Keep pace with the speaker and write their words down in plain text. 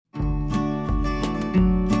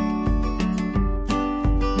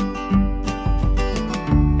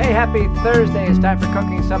happy Thursday. It's time for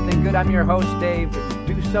Cooking Something Good. I'm your host, Dave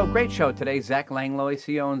Dussault. Great show today. Zach Langlois.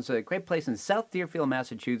 He owns a great place in South Deerfield,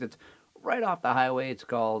 Massachusetts, right off the highway. It's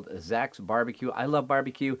called Zach's Barbecue. I love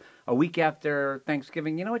barbecue. A week after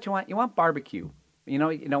Thanksgiving, you know what you want? You want barbecue. You know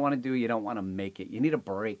what you don't want to do? You don't want to make it. You need a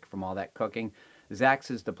break from all that cooking.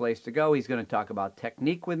 Zach's is the place to go. He's going to talk about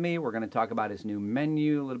technique with me. We're going to talk about his new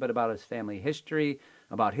menu, a little bit about his family history,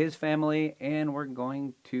 about his family, and we're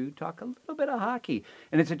going to talk a little bit of hockey.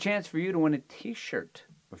 And it's a chance for you to win a T-shirt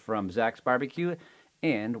from Zach's Barbecue.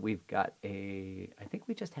 And we've got I think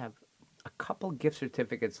we just have a couple gift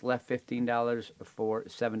certificates left, $15 for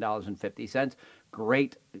 $7.50.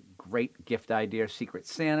 Great gift idea, Secret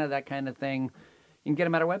Santa, that kind of thing. You can get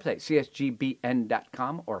them at our website,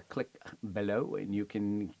 csgbn.com, or click below, and you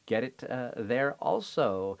can get it there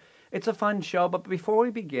also. It's a fun show, but before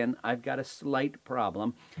we begin, I've got a slight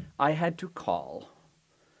problem. I had to call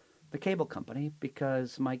the cable company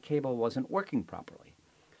because my cable wasn't working properly.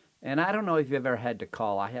 And I don't know if you've ever had to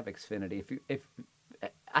call. I have Xfinity. If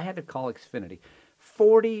I had to call Xfinity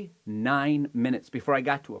 49 minutes before I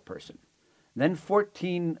got to a person, then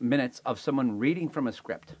 14 minutes of someone reading from a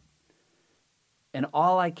script. And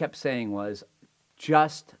all I kept saying was,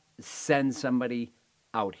 just send somebody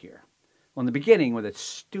out here. Well, in the beginning, with a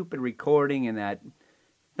stupid recording and that,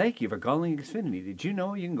 thank you for calling Xfinity. Did you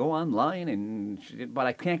know you can go online? But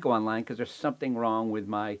I can't go online because there's something wrong with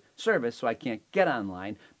my service, so I can't get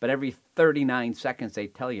online. But every 39 seconds, they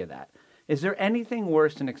tell you that. Is there anything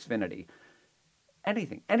worse than Xfinity?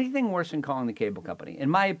 Anything worse than calling the cable company? In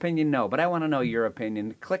my opinion, no. But I want to know your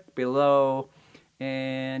opinion. Click below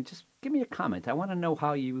and just give me a comment. I want to know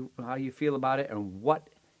how you feel about it and what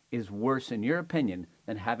is worse in your opinion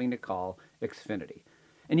than having to call Xfinity.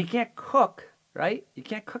 And you can't cook, right? You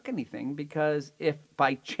can't cook anything because if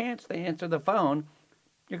by chance they answer the phone,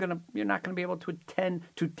 you're not gonna be able to tend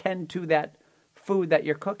to that food that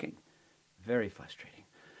you're cooking. Very frustrating.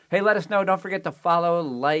 Hey, let us know. Don't forget to follow,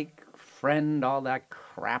 like, friend, all that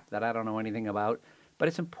crap that I don't know anything about. But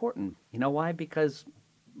it's important. You know why? Because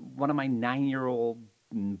one of my 9-year-old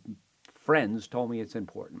friends told me it's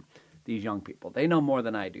important. These young people, they know more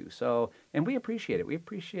than I do. So, and we appreciate it. We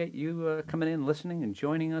appreciate you coming in, listening, and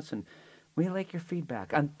joining us. And we like your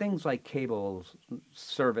feedback on things like cable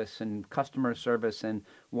service and customer service and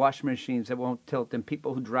washing machines that won't tilt and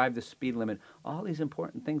people who drive the speed limit. All these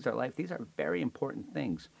important things in our life. These are very important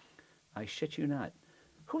things. I shit you not.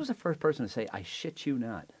 Who was the first person to say, I shit you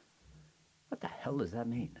not? What the hell does that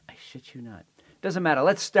mean? I shit you not. Doesn't matter.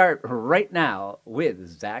 Let's start right now with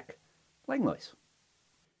Zach Langlois.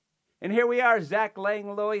 And here we are, Zach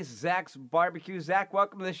Langlois, Zach's Barbecue. Zach,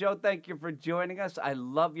 welcome to the show. Thank you for joining us. I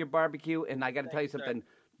love your barbecue, and I got to tell you something.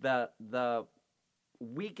 The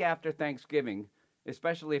week after Thanksgiving,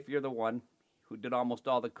 especially if you're the one who did almost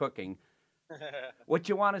all the cooking, what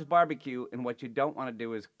you want is barbecue, and what you don't want to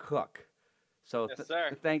do is cook. So Yes,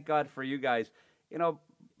 sir. Thank God for you guys. You know,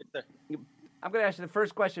 Yes, sir. I'm going to ask you the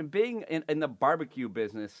first question. Being in the barbecue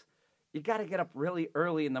business, you got to get up really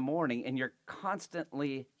early in the morning, and you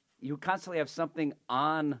constantly have something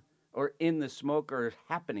on or in the smoker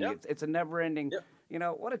happening. Yep. It's a never-ending. Yep. You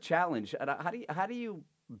know, what a challenge. How do you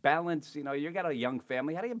balance? You know, you got a young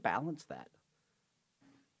family. How do you balance that?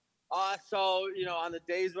 So, on the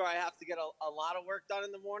days where I have to get a lot of work done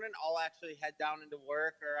in the morning, I'll actually head down into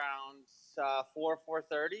work around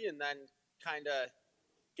 4:30, and then kind of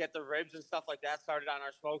get the ribs and stuff like that started on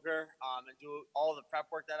our smoker, and do all the prep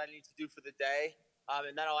work that I need to do for the day.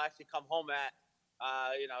 And then I'll actually come home at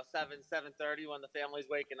 7:30 when the family's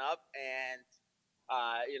waking up, and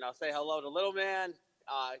say hello to little man,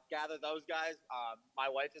 gather those guys. My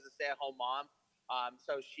wife is a stay-at-home mom,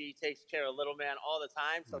 so she takes care of little man all the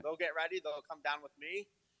time. So they'll get ready, they'll come down with me,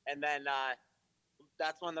 and then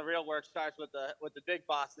that's when the real work starts with the big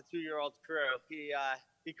boss, the 2-year-old crew.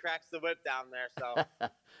 He cracks the whip down there. So,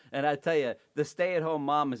 and I tell you, the stay-at-home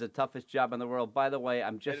mom is the toughest job in the world. By the way,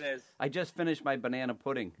 I just finished my banana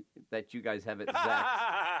pudding that you guys have at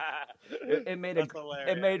Zach's. It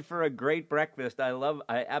made for a great breakfast.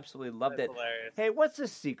 I absolutely loved it. Hilarious. Hey, what's the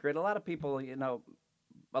secret? A lot of people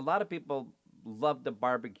love the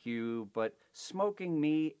barbecue, but smoking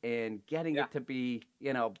meat and getting it to be,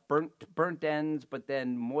 burnt ends, but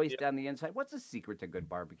then moist on the inside. What's the secret to good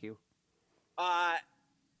barbecue?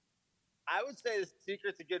 I would say the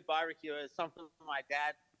secret to good barbecue is something my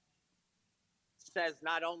dad says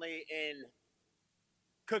not only in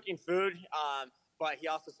cooking food, but he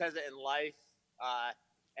also says it in life.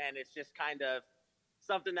 And it's just kind of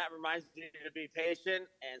something that reminds you to be patient.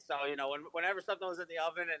 And so, whenever something was in the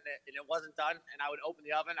oven and it wasn't done and I would open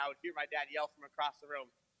the oven, I would hear my dad yell from across the room,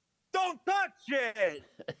 don't touch it.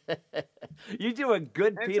 You do a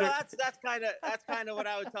good And Peter. so that's kind of what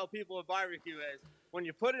I would tell people at barbecue is when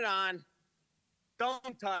you put it on,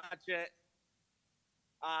 don't touch it.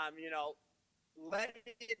 Let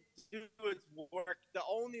it do its work. The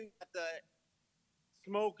only way the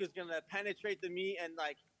smoke is gonna penetrate the meat and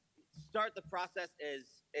like start the process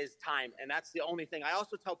is time, and that's the only thing. I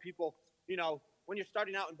also tell people, when you're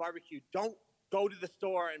starting out in barbecue, don't go to the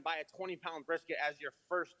store and buy a 20-pound brisket as your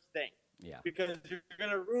first thing. Yeah. Because you're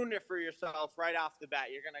going to ruin it for yourself right off the bat.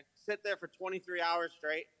 You're going to sit there for 23 hours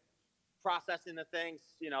straight, processing the things,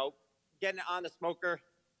 getting it on the smoker,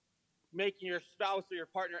 making your spouse or your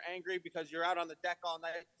partner angry because you're out on the deck all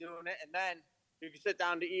night doing it. And then you can sit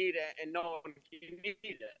down to eat it and no one can eat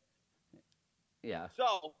it. Yeah.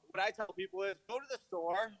 So what I tell people is go to the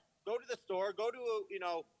store, go to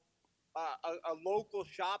a local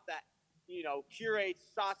shop that, curates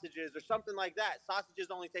sausages or something like that. Sausages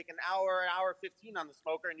only take an hour 15 on the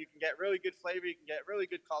smoker, and you can get really good flavor. You can get really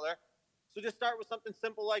good color. So just start with something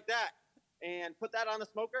simple like that and put that on the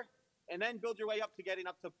smoker, and then build your way up to getting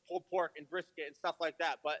up to pulled pork and brisket and stuff like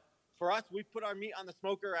that. But for us, we put our meat on the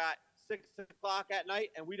smoker at 6 o'clock at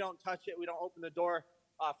night, and we don't touch it. We don't open the door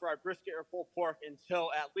for our brisket or pulled pork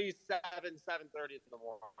until at least 7:30 in the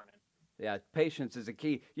morning. Yeah, patience is a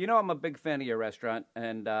key. I'm a big fan of your restaurant,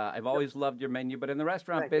 and I've always loved your menu. But in the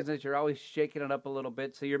restaurant business, you're always shaking it up a little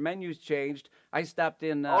bit. So your menu's changed. I stopped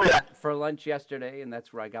in for lunch yesterday, and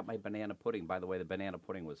that's where I got my banana pudding. By the way, the banana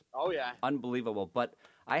pudding was unbelievable. But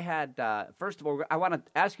I had, first of all, I want to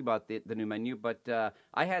ask you about the new menu, but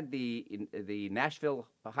I had the Nashville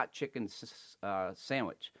hot chicken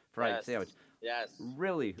sandwich, fried sandwich. Yes.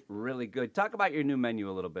 Really, really good. Talk about your new menu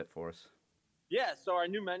a little bit for us. Yeah, so our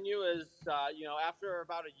new menu is, after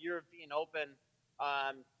about a year of being open,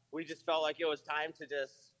 we just felt like it was time to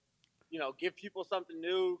just, give people something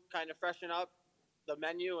new, kind of freshen up the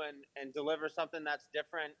menu and deliver something that's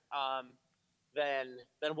different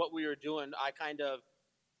than what we were doing. I kind of,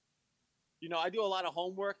 I do a lot of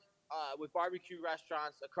homework with barbecue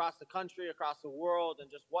restaurants across the country, across the world, and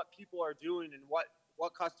just what people are doing and what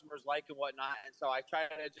customers like and whatnot. And so I try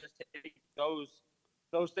to just take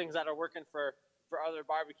those things that are working for other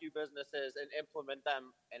barbecue businesses and implement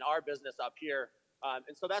them in our business up here.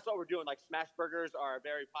 And so that's what we're doing. Like smash burgers are a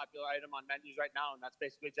very popular item on menus right now, and that's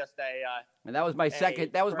basically just and that was my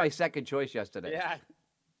second. That was my second choice yesterday.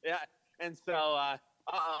 Yeah. And so,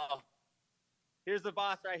 here's the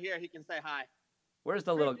boss right here. He can say hi. Where's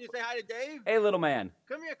the little? Can you say hi to Dave? Hey, little man.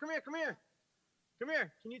 Come here.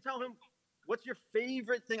 Can you tell him what's your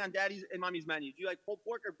favorite thing on Daddy's and Mommy's menu? Do you like pulled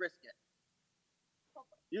pork or brisket?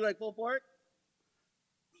 You like pulled pork?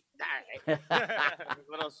 All right.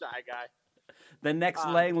 Little shy guy. The next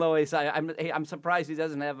Langlois. I'm surprised he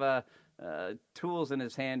doesn't have tools in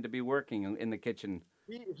his hand to be working in the kitchen.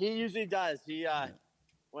 He usually does. He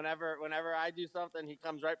whenever I do something, he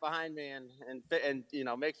comes right behind me and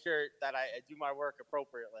makes sure that I do my work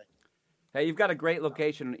appropriately. Hey, you've got a great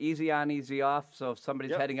location, easy on, easy off. So if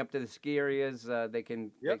somebody's heading up to the ski areas, they can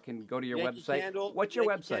go to your Yankee website. Candle, What's your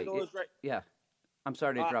Yankee website? Candle is right. Yeah. I'm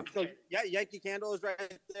sorry to interrupt. Yankee Candle is right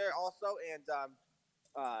there also, and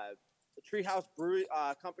the Treehouse Brewery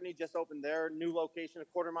Company just opened their new location a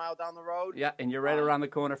quarter mile down the road. Yeah, and you're right around the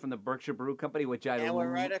corner from the Berkshire Brew Company, which I love. And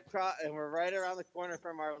we're right around the corner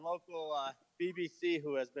from our local BBC,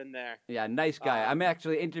 who has been there. Yeah, nice guy. I'm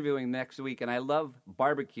actually interviewing next week, and I love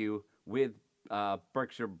barbecue with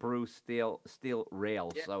Berkshire Brew steel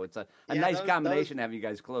rails. Yeah. So it's a nice combination to have you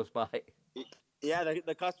guys close by. Yeah,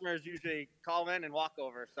 the customers usually call in and walk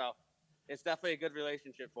over, so it's definitely a good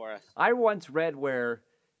relationship for us. I once read where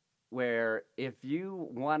if you're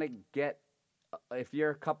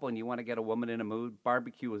a couple and you want to get a woman in a mood,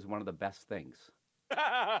 barbecue is one of the best things.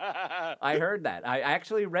 I heard that. I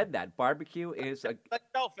actually read that. Barbecue is like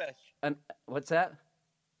shellfish. What's that?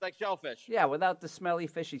 It's like shellfish. Yeah, without the smelly,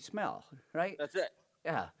 fishy smell, right? That's it.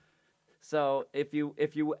 Yeah. So if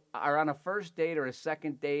you are on a first date or a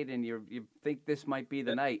second date and you think this might be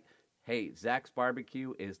the night, hey, Zach's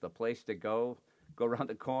Barbecue is the place to go. Go around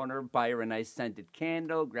the corner, buy her a nice scented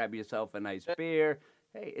candle, grab yourself a nice beer.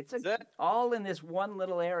 Hey, it's all in this one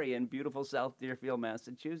little area in beautiful South Deerfield,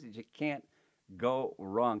 Massachusetts. You can't go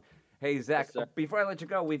wrong. Hey, Zach, before I let you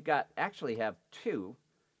go, actually have 2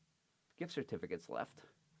 gift certificates left.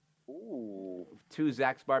 Ooh. 2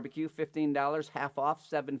 Zach's Barbecue, $15, half off,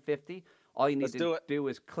 $7.50. All you need to do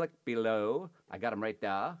is click below. I got them right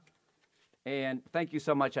there. And thank you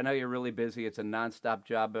so much. I know you're really busy. It's a nonstop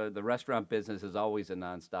job. The restaurant business is always a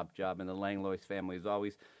nonstop job, and the Langlois family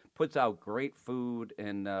always puts out great food.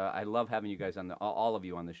 And I love having you guys all of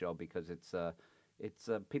you on the show because It's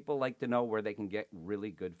people like to know where they can get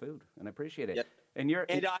really good food, and I appreciate it. Yep. And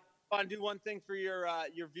I want to do one thing for your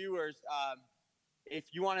viewers. If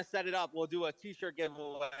you want to set it up, we'll do a T-shirt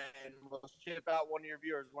giveaway, and we'll ship out one of your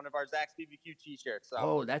viewers one of our Zach's BBQ T-shirts. So.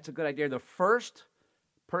 Oh, that's a good idea. The first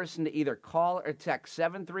person to either call or text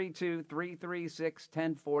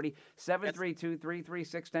 732-336-1040,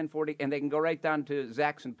 732-336-1040, and they can go right down to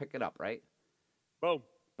Zach's and pick it up, right? Boom.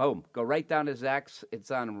 Boom. Go right down to Zach's.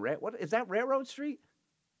 It's on, what is that, Railroad Street?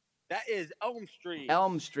 That is Elm Street.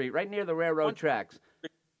 Elm Street, right near the railroad tracks.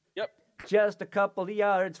 Yep. Just a couple of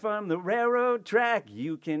yards from the railroad track,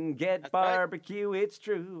 you can get That's barbecue, right. It's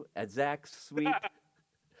true, at Zach's Sweet.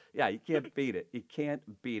 Yeah, you can't beat it. You can't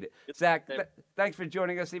beat it. Zach, thanks for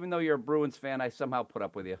joining us. Even though you're a Bruins fan, I somehow put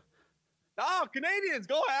up with you. Oh, Canadians,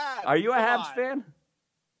 go ahead. Are you a Habs fan?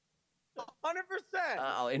 100%.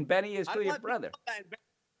 Oh, and Benny is too, your brother.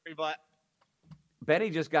 But Benny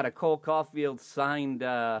just got a Cole Caulfield signed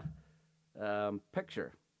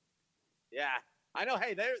picture. Yeah, I know.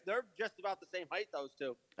 Hey, they're just about the same height, those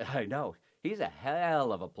two. I know. He's a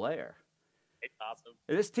hell of a player. It's awesome.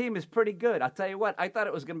 This team is pretty good. I'll tell you what. I thought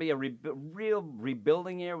it was going to be a real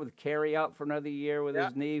rebuilding year with Carey out for another year with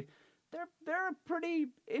his knee. They're a pretty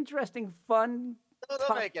interesting, fun.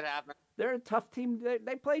 They'll make it happen. They're a tough team.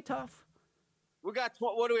 They play tough. We got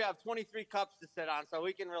what do we have? 23 cups to sit on, so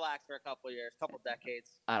we can relax for a couple of years, couple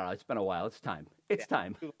decades. I don't know. It's been a while. It's time. It's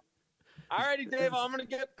time. All righty, Dave. I'm gonna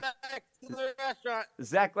get back to the restaurant.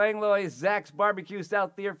 Zach Langlois, Zach's Barbecue,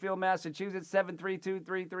 South Deerfield, Massachusetts,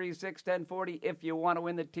 732-336-1040. If you want to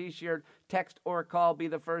win the T-shirt, text or call, be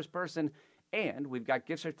the first person. And we've got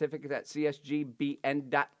gift certificates at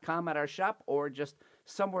csgbn.com at our shop, or just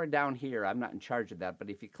somewhere down here. I'm not in charge of that, but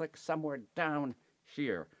if you click somewhere down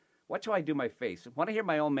here, watch how I do my face. Want to hear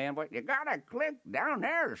my old man voice? You gotta click down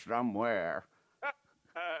there somewhere.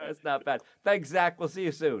 That's not bad. Thanks, Zach. We'll see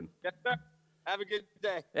you soon. Yes, sir. Have a good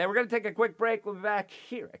day. And we're going to take a quick break. We'll be back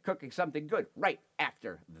here at Cooking Something Good right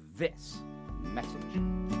after this message.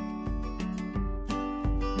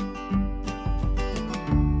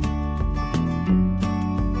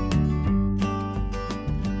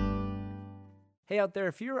 Hey out there,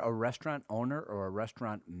 if you're a restaurant owner or a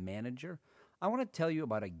restaurant manager, I want to tell you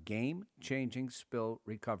about a game-changing spill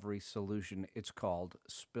recovery solution. It's called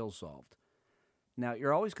SpillSolved. Now,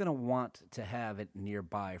 you're always going to want to have it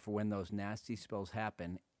nearby for when those nasty spills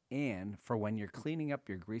happen and for when you're cleaning up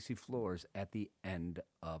your greasy floors at the end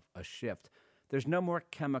of a shift. There's no more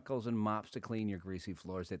chemicals and mops to clean your greasy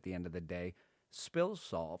floors at the end of the day.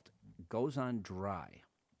 SpillSolved goes on dry.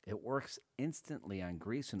 It works instantly on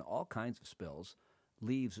grease and all kinds of spills,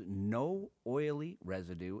 leaves no oily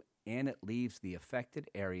residue, and it leaves the affected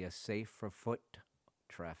area safe for foot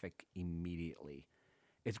traffic immediately.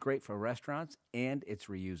 It's great for restaurants, and it's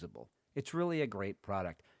reusable. It's really a great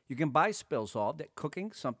product. You can buy SpillSolved at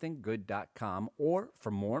cookingsomethinggood.com, or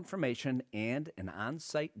for more information and an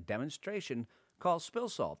on-site demonstration, call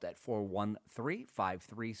SpillSolved at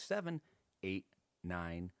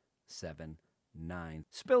 413-537-8979.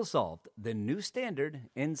 SpillSolved, the new standard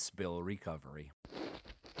in spill recovery.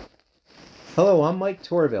 Hello, I'm Mike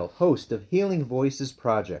Torville, host of Healing Voices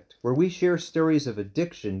Project, where we share stories of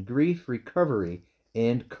addiction, grief, recovery,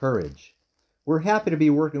 and courage. We're happy to be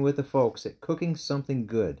working with the folks at Cooking Something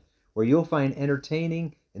Good, where you'll find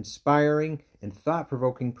entertaining, inspiring, and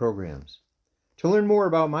thought-provoking programs. To learn more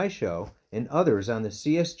about my show and others on the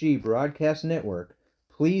CSG Broadcast Network,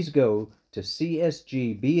 please go to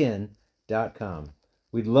csgbn.com.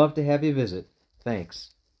 We'd love to have you visit.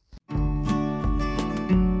 Thanks.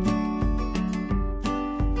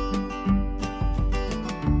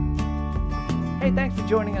 Hey, thanks for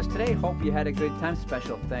joining us today. Hope you had a good time.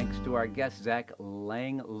 Special thanks to our guest, Zach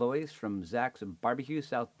Langlois from Zach's Barbecue,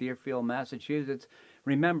 South Deerfield, Massachusetts.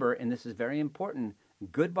 Remember, and this is very important,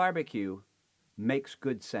 good barbecue makes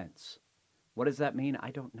good sense. What does that mean? I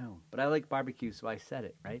don't know. But I like barbecue, so I said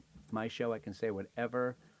it, right? It's my show. I can say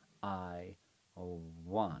whatever I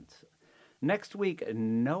want. Next week,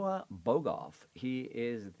 Noah Bogoff. He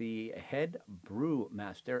is the head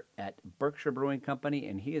brewmaster at Berkshire Brewing Company,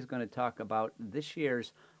 and he is going to talk about this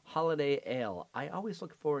year's Holiday Ale. I always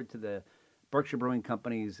look forward to the Berkshire Brewing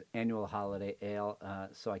Company's annual Holiday Ale,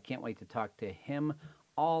 so I can't wait to talk to him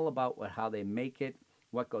all about how they make it,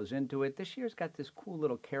 what goes into it. This year's got this cool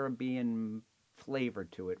little Caribbean flavor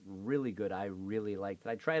to it. Really good. I really liked it.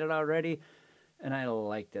 I tried it already, and I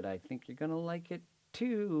liked it. I think you're going to like it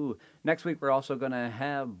too. Next week, we're also going to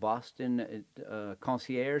have Boston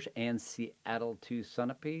Concierge and Seattle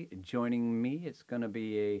Tucson joining me. It's going to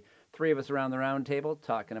be three of us around the round table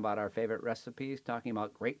talking about our favorite recipes, talking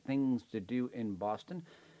about great things to do in Boston.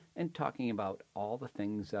 and talking about all the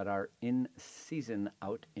things that are in season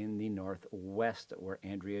out in the Northwest, where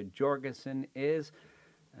Andrea Jorgensen is.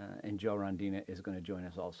 And Joe Rondina is going to join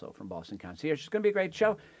us also from Boston Concierge. It's going to be a great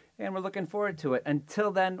show, and we're looking forward to it. Until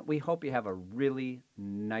then, we hope you have a really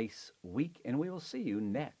nice week, and we will see you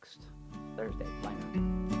next Thursday. Bye now.